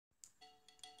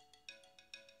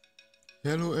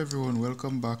Hello everyone,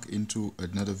 welcome back into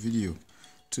another video.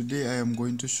 Today I am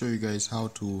going to show you guys how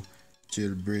to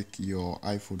jailbreak your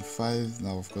iPhone 5.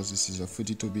 Now of course this is a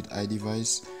 32-bit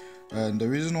iDevice, and the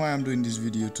reason why I'm doing this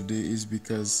video today is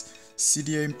because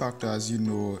Cydia Impactor, as you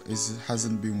know,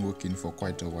 hasn't been working for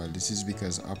quite a while. This is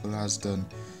because Apple has done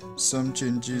some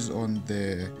changes on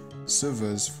their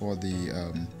servers for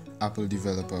the Apple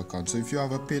developer account. So if you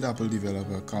have a paid Apple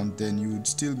developer account, then you would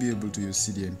still be able to use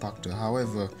Cydia Impactor.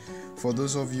 However, for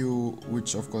those of you,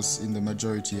 which of course in the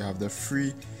majority have the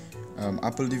free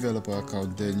Apple developer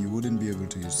account, then you wouldn't be able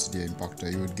to use Cydia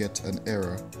Impactor. You would get an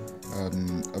error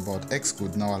about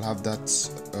Xcode. Now I'll have that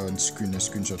on screen, a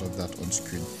screenshot of that on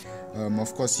screen.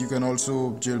 Of course, you can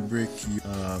also jailbreak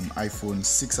iPhone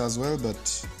 6 as well, but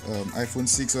iPhone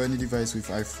 6 or any device with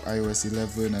iOS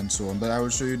 11 and so on. But I will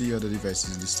show you the other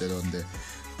devices listed on there.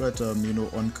 But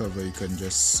on cover, you can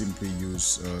just simply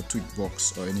use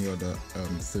Tweakbox or any other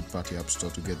third-party app store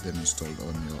to get them installed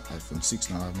on your iPhone 6.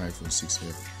 Now I have my iPhone 6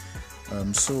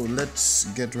 here. So let's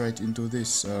get right into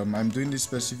this. I'm doing this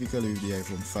specifically with the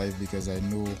iPhone 5 because I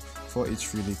know for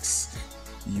Xcode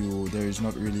there is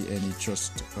not really any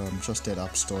trusted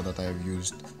app store that I have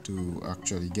used to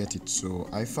actually get it. So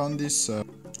I found this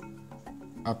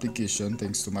application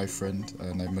thanks to my friend,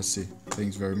 and I must say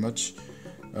thanks very much,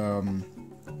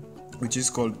 which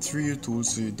is called 3U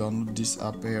Tools. So you download this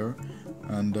app here,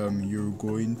 and you're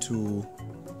going to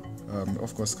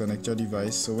of course connect your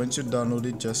device. So once you download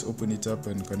it, just open it up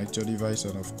and connect your device,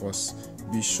 and of course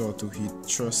be sure to hit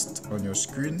trust on your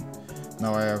screen.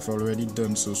 Now I have already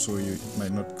done so, it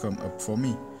might not come up for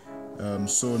me.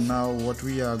 So now what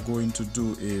we are going to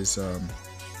do is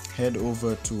head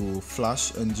over to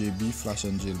Flash and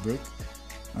Jailbreak,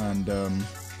 and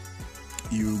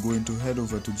you're going to head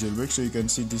over to Jailbreak. So you can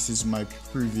see this is my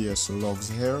previous logs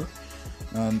here,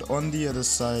 and on the other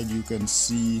side you can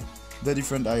see the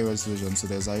different iOS versions. So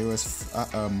there's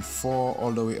iOS 4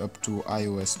 all the way up to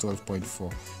iOS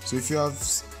 12.4. So if you have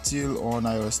still on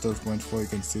iOS 12.4, you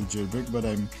can still jailbreak, but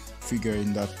I'm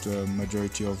figuring that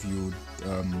majority of you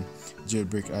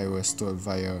jailbreak iOS 12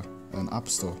 via an app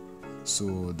store,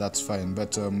 so that's fine.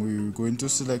 But we're going to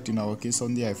select, in our case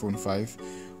on the iPhone 5,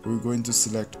 we're going to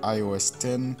select iOS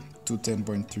 10 to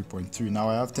 10.3.3. Now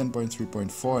I have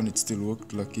 10.3.4 and it still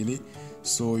worked, luckily.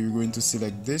 So you're going to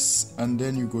select this, and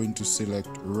then you're going to select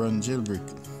run jailbreak.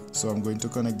 So I'm going to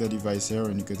connect the device here,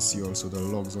 and you can see also the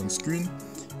logs on screen,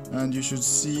 and you should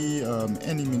see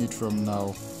any minute from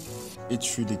now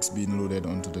Xcode being loaded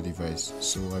onto the device.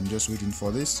 So I'm just waiting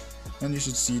for this, and you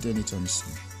should see it anytime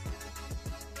soon.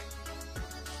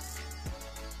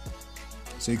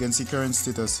 So you can see current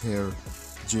status here,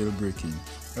 jailbreaking,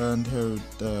 and here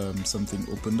something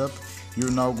opened up.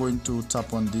 You're now going to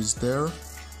tap on this there,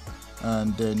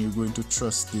 and then you're going to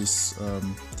trust this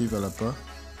developer,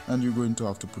 and you're going to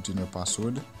have to put in your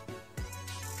password.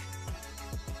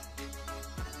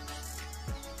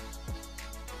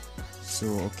 So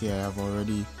okay, I have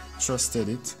already trusted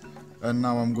it, and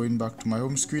now I'm going back to my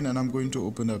home screen, and I'm going to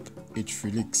open up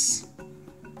Xcode.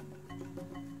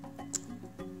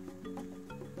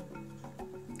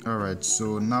 Alright,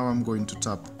 so now I'm going to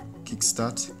tap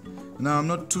kickstart. Now I'm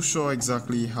not too sure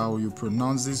exactly how you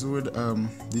pronounce this word,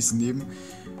 this name,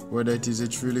 whether it is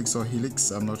Xcode or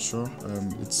Helix, I'm not sure.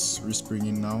 It's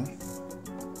respringing now.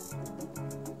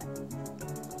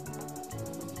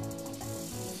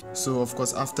 So of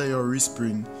course after your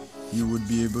respring, you would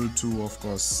be able to of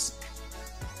course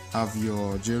have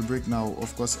your jailbreak. Now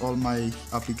of course all my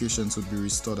applications would be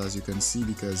restored, as you can see,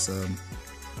 because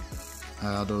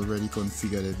I had already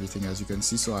configured everything, as you can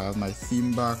see. So I have my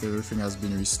theme back, everything has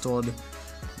been restored.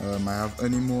 I have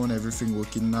Anemone, everything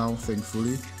working now,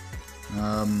 thankfully.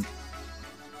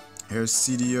 Here's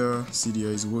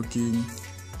Cydia is working.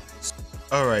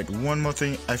 Alright, one more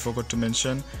thing I forgot to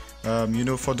mention.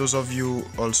 For those of you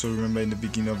also remember in the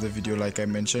beginning of the video, like I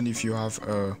mentioned, if you have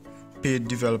a paid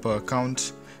developer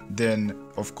account, then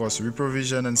of course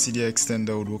reprovision and Cydia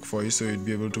extender would work for you, so you'd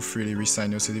be able to freely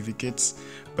resign your certificates.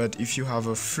 But if you have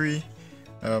a free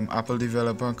Apple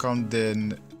developer account,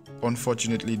 then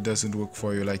unfortunately it doesn't work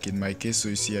for you, like in my case. So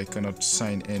you see I cannot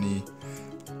sign any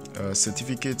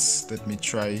certificates. Let me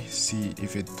try, see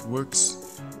if it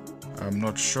works. I'm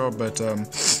not sure, but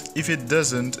if it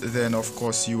doesn't, then of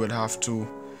course you would have to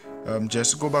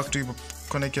just go back to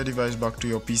connect your device back to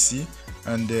your PC,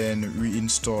 and then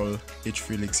reinstall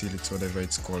Helix, whatever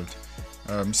it's called.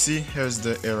 See, here's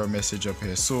the error message up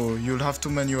here. So you'll have to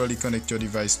manually connect your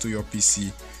device to your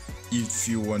PC if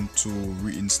you want to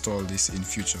reinstall this in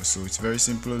future. So it's very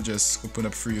simple, just open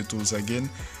up 3U Tools again,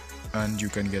 and you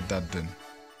can get that done.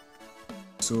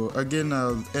 So again,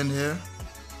 I'll end here.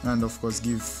 and of course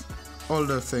give all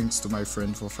the thanks to my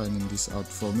friend for finding this out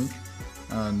for me.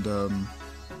 And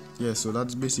yeah, so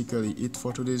that's basically it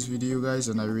for today's video, guys,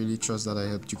 and I really trust that I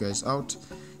helped you guys out.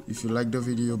 If you like the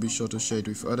video, be sure to share it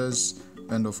with others,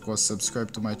 and of course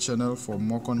subscribe to my channel for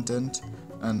more content,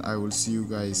 and I will see you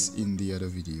guys in the other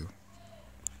video.